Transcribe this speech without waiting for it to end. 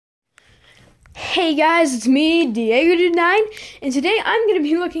Hey guys, it's me, Diego9, and today I'm going to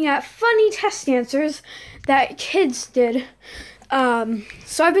be looking at funny test answers that kids did.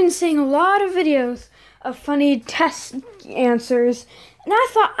 So I've been seeing a lot of videos of funny test answers, and I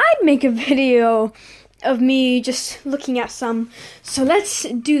thought I'd make a video of me just looking at some. So let's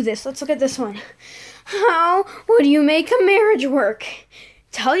do this. Let's look at this one. How would you make a marriage work?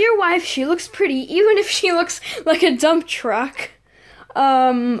 Tell your wife she looks pretty even if she looks like a dump truck.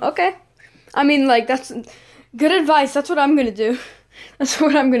 Okay. I mean, like, that's good advice. That's what I'm gonna do. What's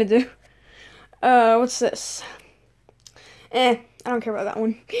this? I don't care about that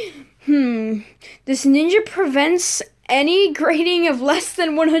one. This ninja prevents any grading of less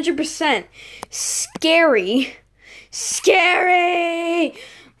than 100%. Scary. 30.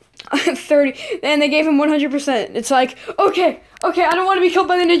 And they gave him 100%. It's like, okay, I don't want to be killed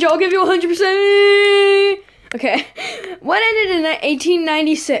by the ninja. I'll give you 100%. Okay. What ended in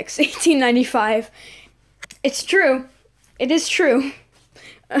 1896, 1895? It's true. It is true.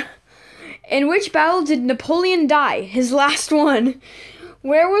 In which battle did Napoleon die? His last one.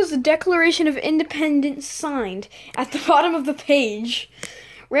 Where was the Declaration of Independence signed? At the bottom of the page.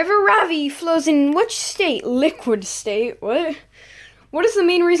 River Ravi flows in which state? Liquid state. What? What is the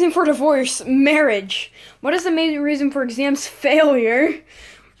main reason for divorce? Marriage. What is the main reason for exams? Failure.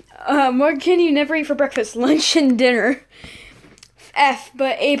 What can you never eat for breakfast? Lunch and dinner. F,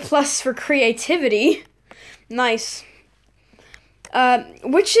 but A+ for creativity. Nice.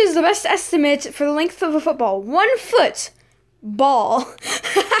 Which is the best estimate for the length of a football? 1 foot. Ball.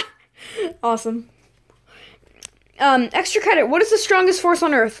 Awesome. Extra credit. What is the strongest force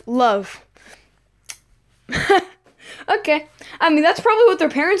on Earth? Love. Okay. I mean, that's probably what their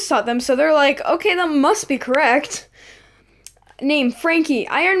parents taught them, so they're like, okay, that must be correct. Name, Frankie.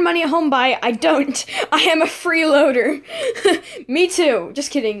 I earn money at home by, I don't. I am a freeloader. Me too.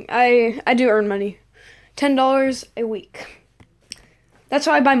 Just kidding. I do earn money. $10 a week. That's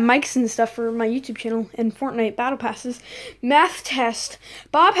why I buy mics and stuff for my YouTube channel and Fortnite battle passes. Math test.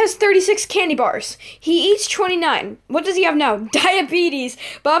 Bob has 36 candy bars. He eats 29. What does he have now? Diabetes.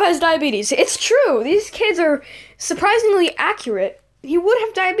 Bob has diabetes. It's true. These kids are surprisingly accurate. He would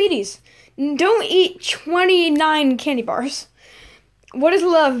have diabetes. Don't eat 29 candy bars. What is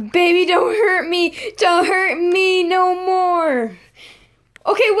love? Baby, don't hurt me. Don't hurt me no more.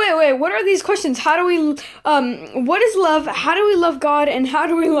 Okay, wait. What are these questions? How do we, what is love? How do we love God? And how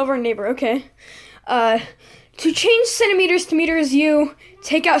do we love our neighbor? Okay. To change centimeters to meters, you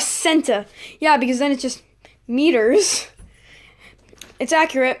take out centa. Yeah, because then it's just meters. It's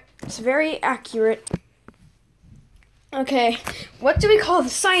accurate. It's very accurate. Okay. What do we call the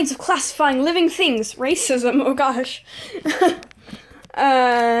science of classifying living things? Racism. Oh, gosh.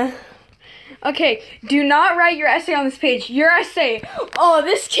 Okay, do not write your essay on this page. Your essay. Oh,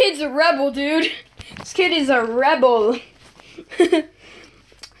 this kid's a rebel, dude. This kid is a rebel.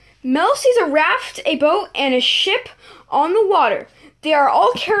 Mel sees a raft, a boat, and a ship on the water. They are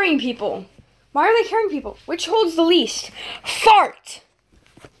all carrying people. Why are they carrying people? Which holds the least? Fart.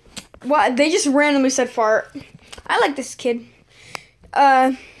 What? They just randomly said fart. I like this kid.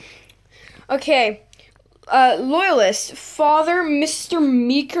 Okay. Loyalist, Father, Mr.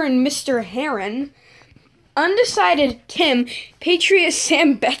 Meeker, and Mr. Heron. Undecided, Tim. Patriot,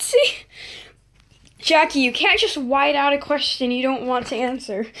 Sam, Betsy. Jackie, you can't just white out a question you don't want to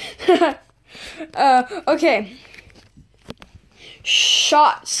answer. Okay.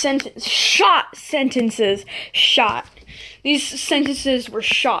 Shot sentences. Shot. These sentences were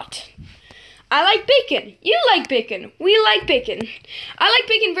shot. I like bacon. You like bacon. We like bacon. I like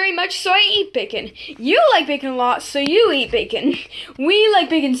bacon very much, so I eat bacon. You like bacon a lot, so you eat bacon. We like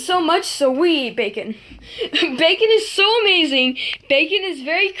bacon so much, so we eat bacon. Bacon is so amazing. Bacon is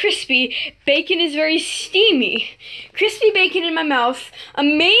very crispy. Bacon is very steamy. Crispy bacon in my mouth.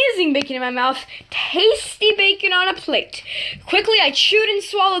 Amazing bacon in my mouth. Tasty bacon on a plate. Quickly, I chewed and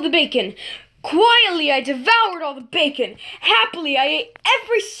swallowed the bacon. Quietly, I devoured all the bacon. Happily, I ate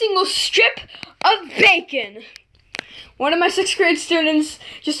every single strip of bacon. One of my 6th grade students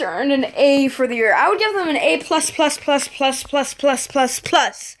just earned an A for the year. I would give them an A++++++++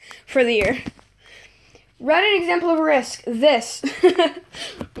 for the year. Write an example of a risk. This.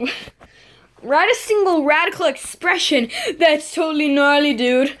 Write a single radical expression. That's totally gnarly,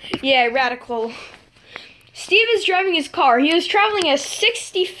 dude. Yeah, radical. Steve is driving his car. He is traveling at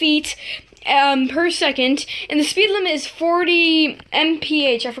 60 feet per second, and the speed limit is 40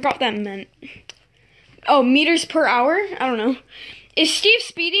 mph. I forgot what that meant. Oh, meters per hour? I don't know. Is Steve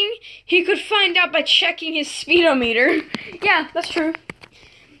speeding? He could find out by checking his speedometer. Yeah, that's true.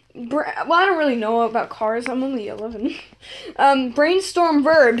 Well, I don't really know about cars. I'm only 11. Brainstorm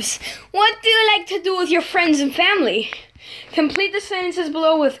verbs. What do you like to do with your friends and family? Complete the sentences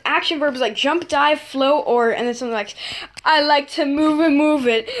below with action verbs like jump, dive, flow, or, and then something like, I like to move and move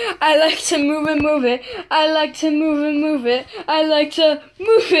it. I like to move and move it. I like to move and move it. I like to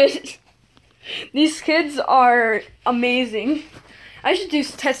move it. These kids are amazing. I should do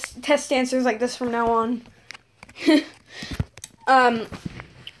test answers like this from now on.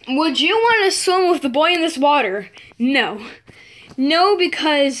 Would you want to swim with the boy in this water? No. No,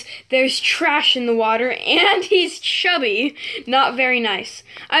 because there's trash in the water, and he's chubby. Not very nice.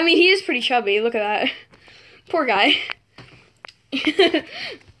 I mean, he is pretty chubby. Look at that. Poor guy. 10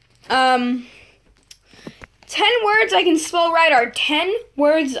 words I can spell right are 10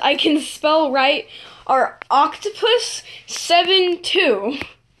 words I can spell right are octopus 72.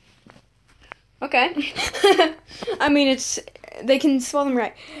 Okay. I mean, they can spell them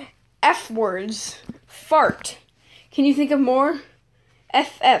right. F words. Fart. Can you think of more?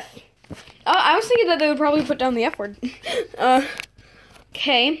 FF. I was thinking that they would probably put down the F word.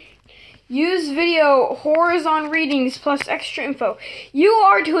 Okay. Use video horizon readings plus extra info. You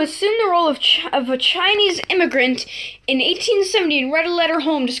are to assume the role of a Chinese immigrant in 1870 and read a letter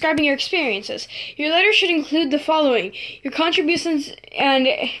home describing your experiences. Your letter should include the following: your contributions and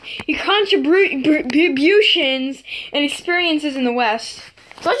experiences in the West.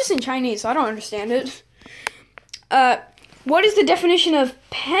 It's all just in Chinese, so I don't understand it. What is the definition of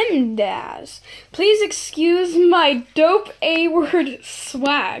PEMDAS? Please excuse my dope A-word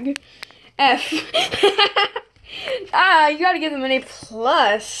swag. F. You gotta give them an A+.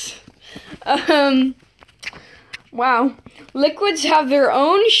 Wow. Liquids have their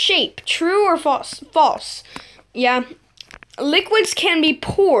own shape. True or false? False. Yeah. Liquids can be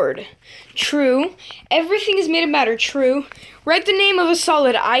poured. True. Everything is made of matter. True. Write the name of a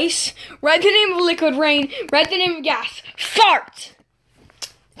solid: ice. Write the name of a liquid: rain. Write the name of gas: fart.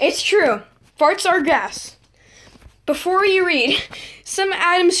 It's true. Farts are gas. Before you read, some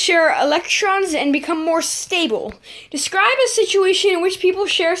atoms share electrons and become more stable. Describe a situation in which people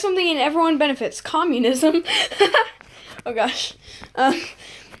share something and everyone benefits. Communism. Oh gosh.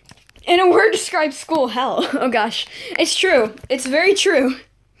 In a word, describe school: hell. Oh gosh. It's true. It's very true.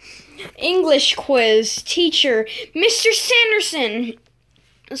 English quiz. Teacher: Mr. Sanderson.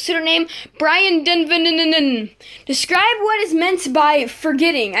 Pseudonym: Brian Dunvan. Describe what is meant by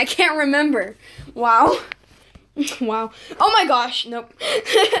forgetting. I can't remember. Wow. Wow. Oh my gosh. Nope.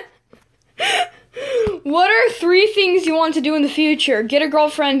 What are 3 things you want to do in the future? Get a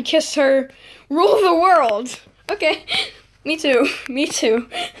girlfriend, kiss her, rule the world. Okay. Me too. Me too.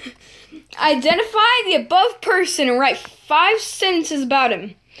 Identify the above person and write 5 sentences about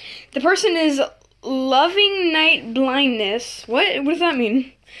him. The person is loving night blindness. What does that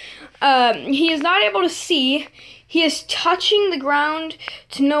mean? He is not able to see. He is touching the ground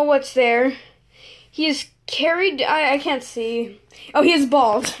to know what's there. He is carried. I can't see. Oh, he is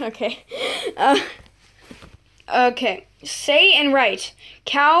bald. Okay. Okay. Say and write: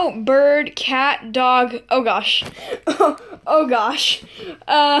 cow, bird, cat, dog. Oh gosh. Oh gosh.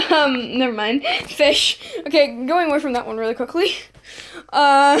 Never mind. Fish. Okay, going away from that one really quickly.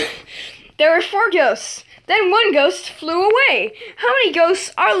 There were 4 ghosts. Then 1 ghost flew away. How many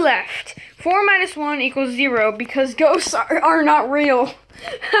ghosts are left? 4 minus 1 equals 0 because ghosts are not real.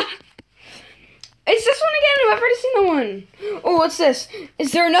 It's this one again. I've already seen the one. Oh, what's this?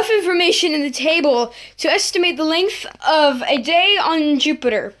 Is there enough information in the table to estimate the length of a day on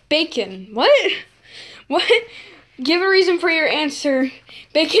Jupiter? Bacon. What? What? Give a reason for your answer.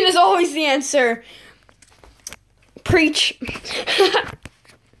 Bacon is always the answer. Preach.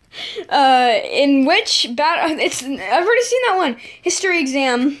 In which battle? I've already seen that one. History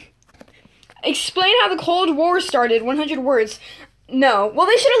exam. Explain how the Cold War started. 100 words. No. Well,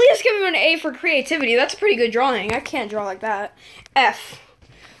 they should at least give him an A for creativity. That's a pretty good drawing. I can't draw like that. F.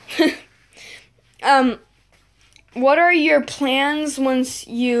 What are your plans once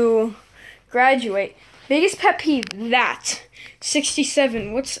you graduate? Biggest pet peeve? That.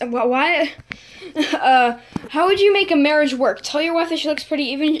 67. Why? How would you make a marriage work? Tell your wife that she looks pretty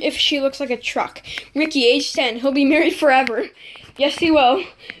even if she looks like a truck. Ricky, age 10. He'll be married forever. Yes, he will.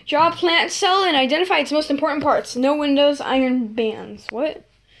 Draw a plant cell and identify its most important parts. No windows, iron bands. What?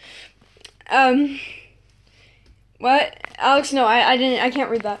 What? Alex, no, I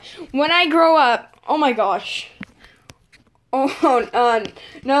can't read that. When I grow up, oh my gosh. No.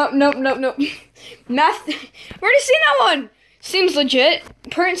 Math, I've already seen that one. Seems legit.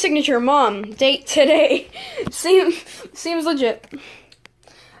 Current signature: mom. Date today. Seems legit.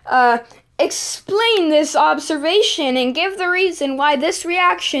 explain this observation and give the reason why this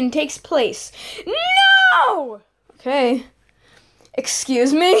reaction takes place. No! Okay.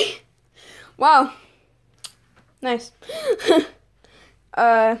 Excuse me? Wow. Nice.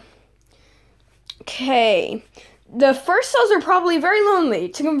 Okay. The first cells are probably very lonely.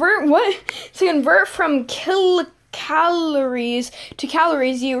 To convert from kilocalories to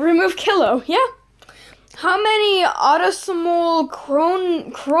calories, you remove kilo. Yeah. How many autosomal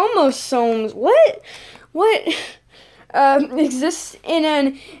chromosomes? What exists in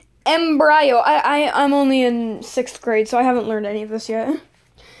an embryo? I'm only in 6th grade, so I haven't learned any of this yet.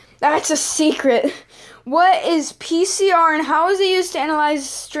 That's a secret. What is PCR and how is it used to analyze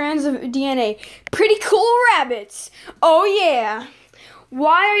strands of DNA? Pretty cool rabbits. Oh yeah.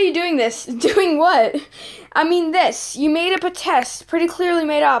 Why are you doing this? Doing what? I mean this. You made up a test. Pretty clearly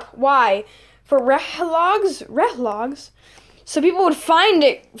made up. Why? For relogs? So people would find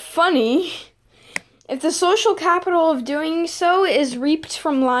it funny. If the social capital of doing so is reaped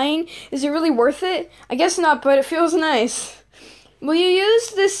from lying, is it really worth it? I guess not, but it feels nice. Will you use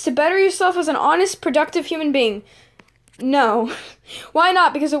this to better yourself as an honest, productive human being? No. Why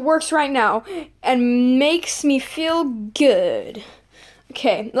not? Because it works right now and makes me feel good.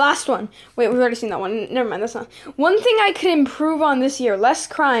 Okay, last one. Wait, we've already seen that one. Never mind, that's not. One thing I could improve on this year, less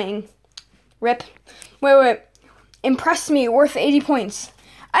crying. Rip. Wait. Impress me, worth 80 points.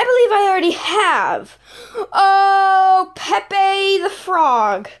 I believe I already have. Oh, Pepe the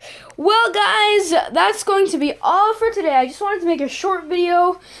Frog. Well, guys, that's going to be all for today. I just wanted to make a short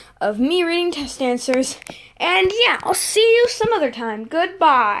video of me reading test answers. And yeah, I'll see you some other time.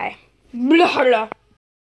 Goodbye. Blah, blah.